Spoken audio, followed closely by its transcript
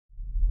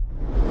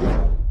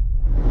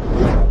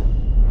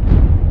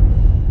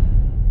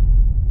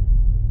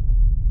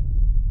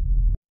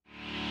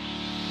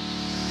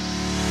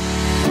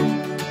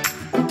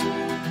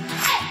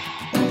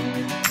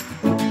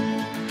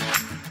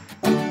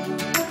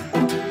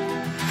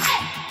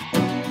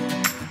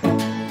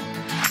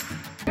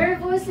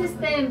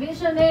time,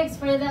 Visionex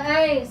for the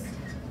eyes.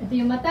 Ito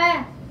yung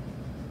mata.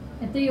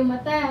 Ito yung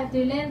mata. Ito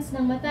yung lens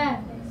ng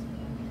mata.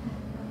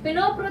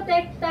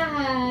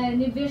 Pinoprotektahan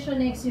ni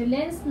Visionex yung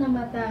lens ng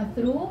mata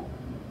through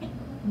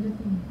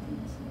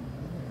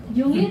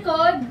yung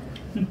likod.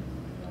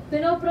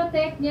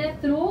 Pinoprotect niya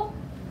through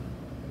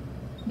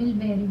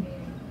bilberry.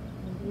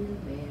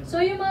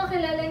 So yung mga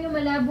kilala nyo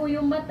malabo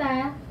yung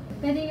mata,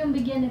 pwede yung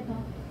bigyan ito.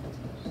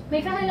 May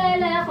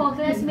kakilala ako,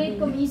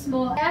 classmate ko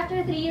mismo.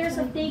 After 3 years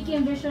of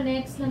taking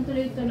Visionex ng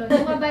tuloy-tuloy,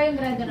 bumaba yung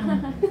grado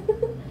naman.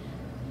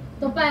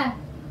 Ito pa,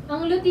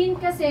 ang lutein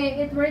kasi,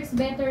 it works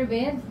better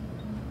with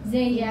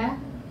Zeaxanthin.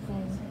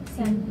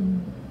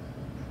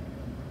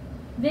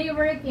 They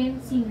work in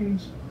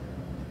synergy.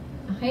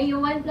 Okay,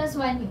 yung 1 plus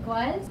 1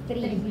 equals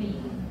 3.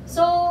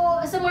 So,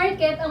 sa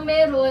market, ang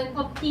meron,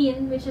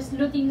 optin, which is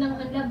lutein lang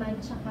ang laman,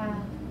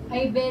 tsaka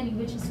iberry,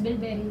 which is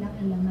bilberry lang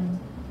ang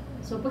laman.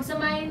 So,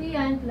 pagsamahin nyo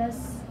yan,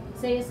 plus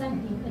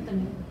zeaxanthin, ito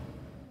na.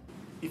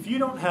 If you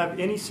don't have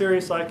any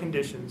serious eye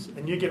conditions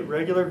and you get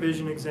regular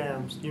vision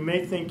exams, you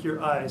may think your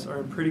eyes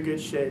are in pretty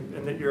good shape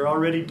and that you're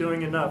already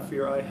doing enough for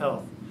your eye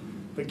health.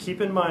 But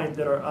keep in mind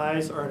that our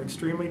eyes are an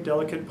extremely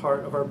delicate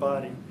part of our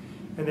body,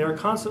 and they are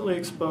constantly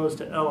exposed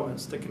to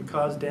elements that can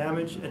cause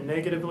damage and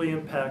negatively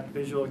impact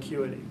visual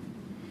acuity.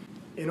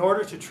 In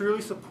order to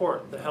truly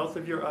support the health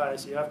of your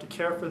eyes, you have to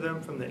care for them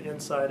from the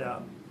inside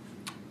out.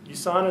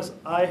 USANA's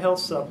eye health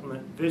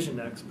supplement,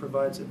 Visionex,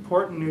 provides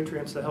important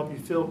nutrients that help you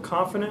feel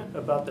confident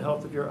about the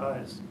health of your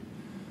eyes.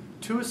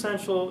 2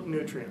 essential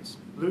nutrients,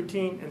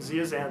 lutein and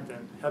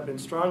zeaxanthin, have been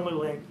strongly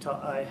linked to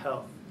eye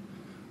health.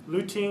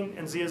 Lutein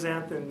and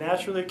zeaxanthin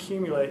naturally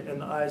accumulate in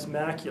the eye's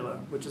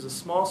macula, which is a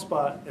small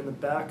spot in the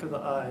back of the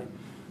eye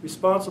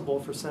responsible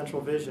for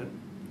central vision.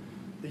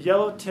 The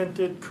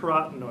yellow-tinted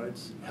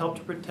carotenoids help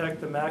to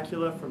protect the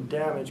macula from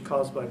damage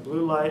caused by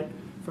blue light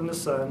from the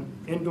sun,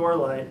 indoor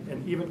light,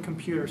 and even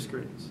computer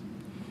screens.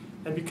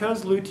 And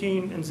because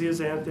lutein and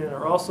zeaxanthin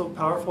are also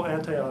powerful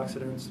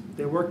antioxidants,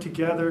 they work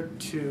together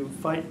to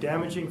fight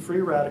damaging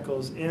free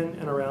radicals in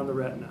and around the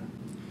retina.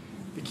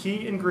 The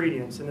key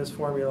ingredients in this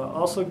formula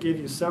also give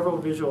you several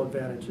visual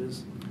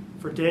advantages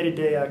for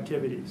day-to-day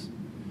activities.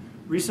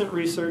 Recent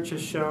research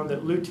has shown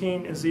that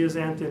lutein and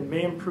zeaxanthin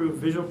may improve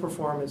visual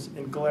performance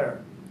in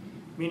glare,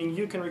 meaning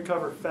you can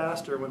recover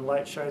faster when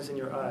light shines in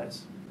your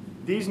eyes.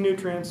 These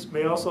nutrients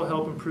may also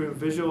help improve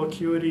visual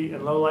acuity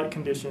in low light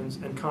conditions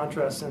and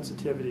contrast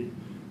sensitivity,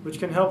 which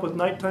can help with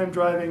nighttime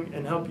driving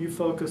and help you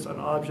focus on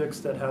objects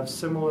that have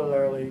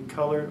similarly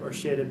colored or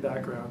shaded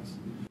backgrounds.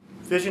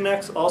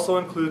 Visionex also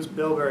includes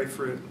bilberry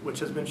fruit, which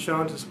has been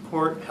shown to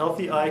support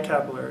healthy eye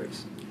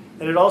capillaries,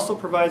 and it also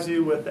provides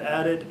you with the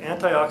added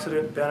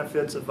antioxidant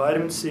benefits of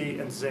vitamin C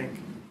and zinc.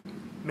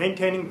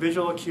 Maintaining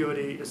visual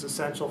acuity is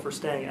essential for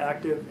staying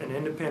active and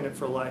independent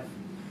for life.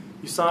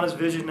 USANA's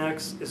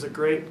Visionex is a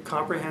great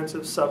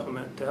comprehensive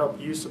supplement to help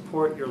you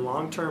support your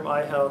long-term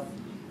eye health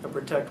and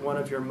protect one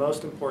of your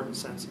most important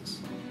senses.